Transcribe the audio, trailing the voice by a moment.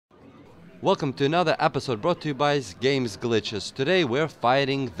Welcome to another episode brought to you by Games Glitches. Today we're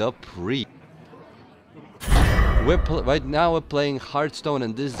fighting the Priest. Right now we're playing Hearthstone,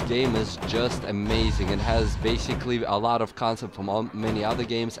 and this game is just amazing. It has basically a lot of concept from many other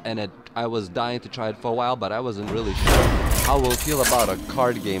games, and I was dying to try it for a while, but I wasn't really sure how we'll feel about a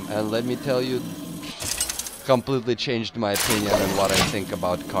card game. And let me tell you, completely changed my opinion on what I think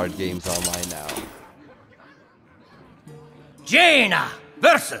about card games online now. Jaina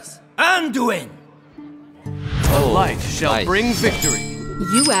versus Anduin. Oh, Light shall nice. bring victory.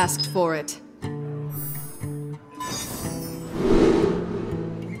 You asked for it.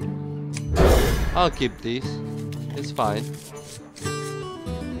 I'll keep these. It's fine.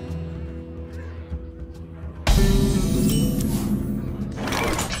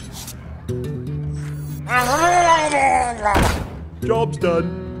 Job's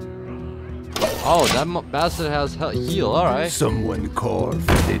done. Oh, that bastard has heal, alright. Someone call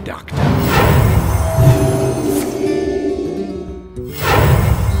for the doctor.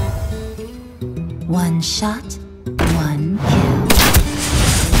 One shot, one kill.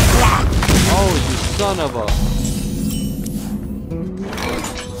 Oh, you son of a...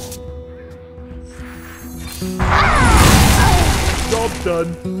 Job's done.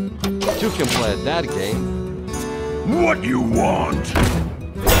 You can play at that game. What you want?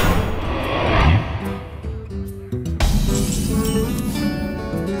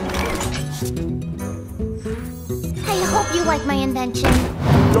 I hope you like my invention.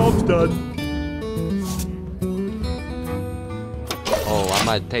 Job's done. Oh, I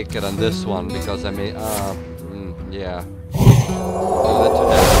might take it on this one because I mean, yeah. Oh,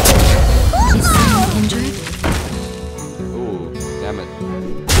 that's Is someone injured? Ooh, damn it.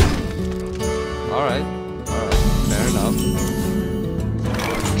 Alright, fair enough.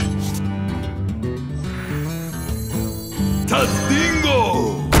 Tastingo!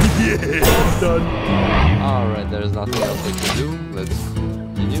 Yeah! Job's done. Alright, there's nothing else we can do. Let's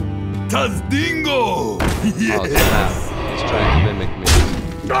continue. Tastingo! Yeah! Oh, snap. He's trying to mimic me.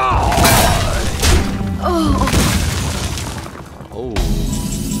 Oh, Oh.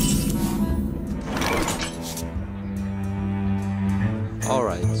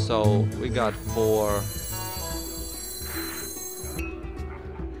 Alright, so we got 4.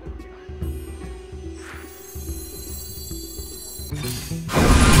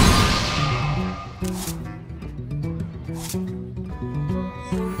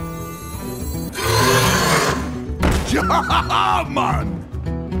 Man!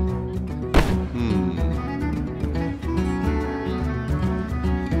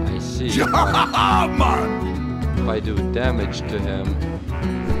 I see. Man! If I do damage to him,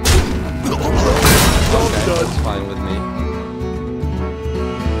 okay, that's fine with me.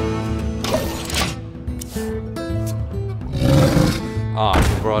 Ah,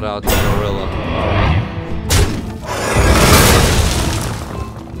 he brought out the gorilla. Alright.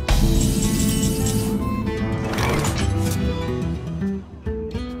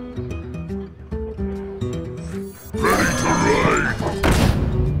 Ready to ride!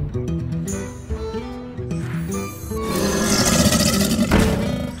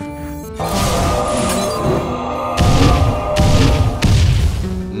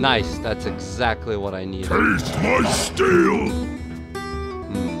 Nice, that's exactly what I needed. Taste my steel!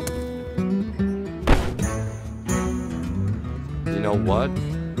 You know what?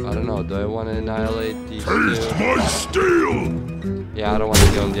 I don't know, do I want to annihilate these two? Taste my steel! Yeah, I don't want to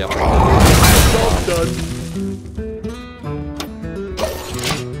give him the opportunity. Job's done.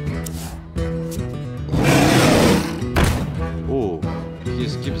 Ooh, he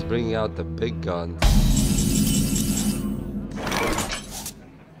just keeps bringing out the big guns.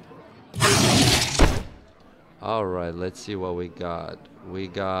 Alright, let's see what we got. We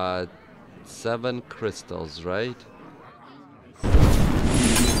got 7 crystals, right?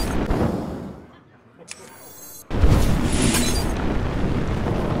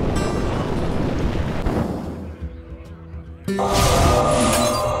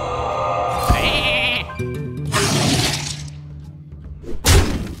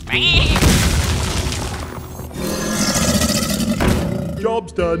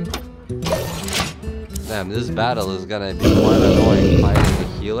 Job's done. Damn, this battle is gonna be quite annoying fighting the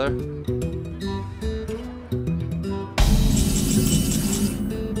healer.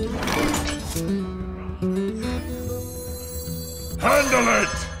 Handle it!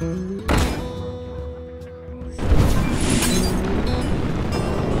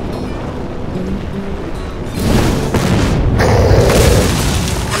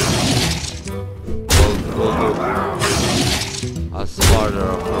 We'll do a smarter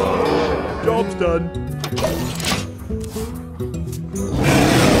approach. Job's done.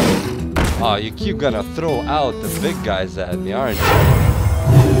 Oh, you keep gonna throw out the big guys at me, aren't you?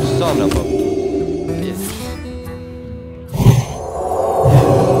 Son of a bitch.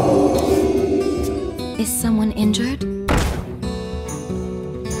 Is someone injured?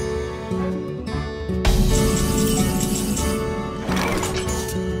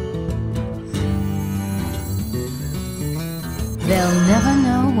 They'll never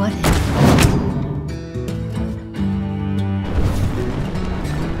know what happened.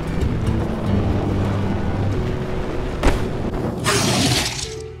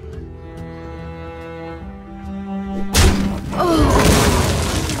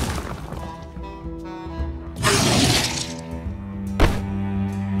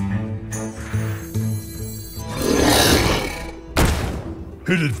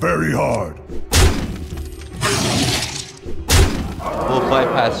 Hit it very hard. We'll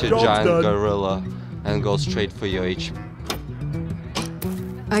bypass your Job's giant done. gorilla and go straight for your HP.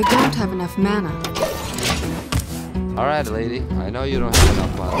 I don't have enough mana. Alright, lady. I know you don't have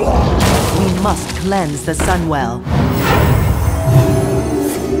enough mana. We must cleanse the Sunwell.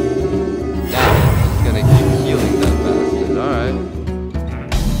 Damn it. She's gonna keep healing that bastard. Alright.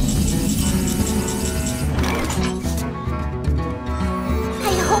 I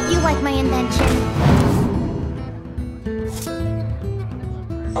hope you like my invention.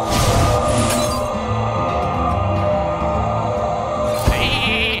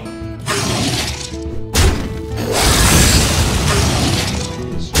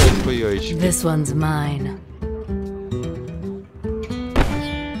 Straight for your HP. This one's mine.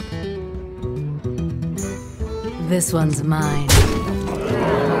 This one's mine.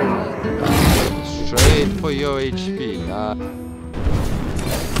 Straight for your HP. Nah.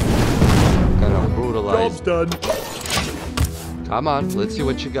 Gonna brutalize. Job's done. Come on, let's see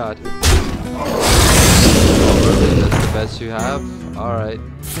what you got. Oh, really? That's the best you have? Alright.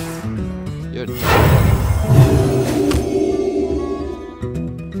 You're done.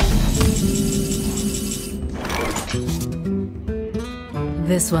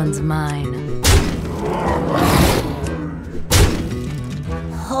 This one's mine.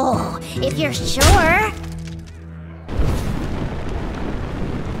 Oh, if you're sure.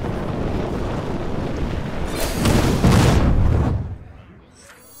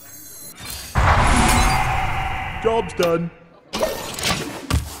 Job's done.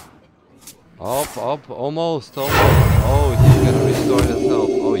 Up, almost. Oh, he's gonna restore his health.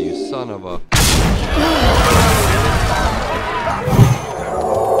 Oh, you son of a...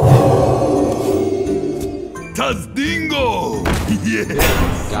 Tazdingo!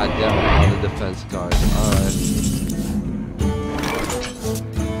 Yes! God damn it, on the defense guard. Alright.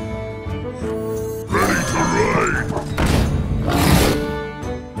 Ready to ride!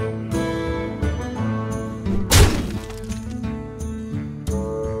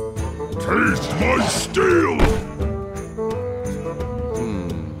 Taste my steel!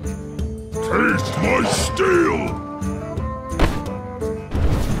 Taste my steel!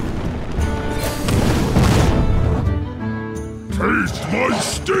 Taste my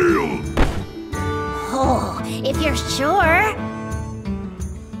steel! Oh, if you're sure.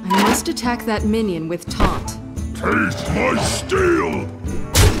 I must attack that minion with taunt. Taste my steel!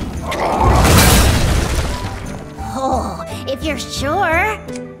 Oh, if you're sure.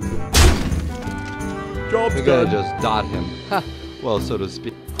 Job's We're gonna done. just dot him. Ha! Well, so to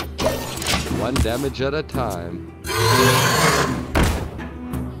speak. One damage at a time.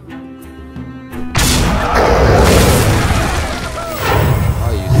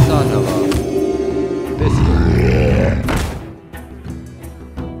 Oh, you son of a biscuit.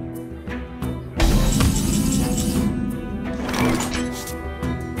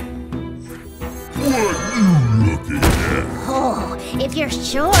 What you looking at? Oh, if you're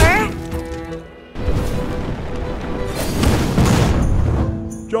sure.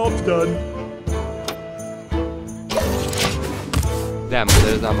 Job's done. Damn,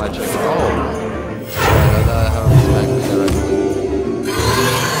 there's not much of it. Oh! I have directly.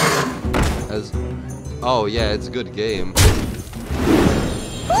 As... Oh, yeah, it's a good game.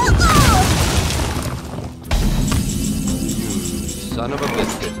 Son of a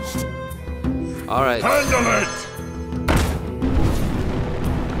biscuit. Alright. Handle it!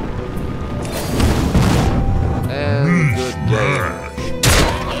 And good game.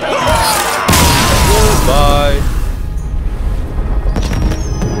 Goodbye.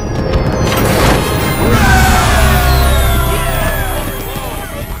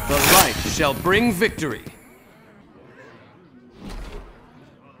 The light shall bring victory.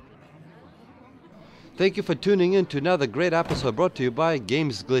 Thank you for tuning in to another great episode brought to you by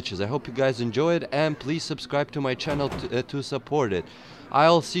Games Glitches. I hope you guys enjoyed, and please subscribe to my channel to support it.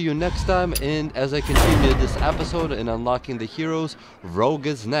 I'll see you next time, and as I continue this episode in unlocking the heroes, Rogue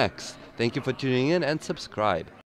is next. Thank you for tuning in and subscribe.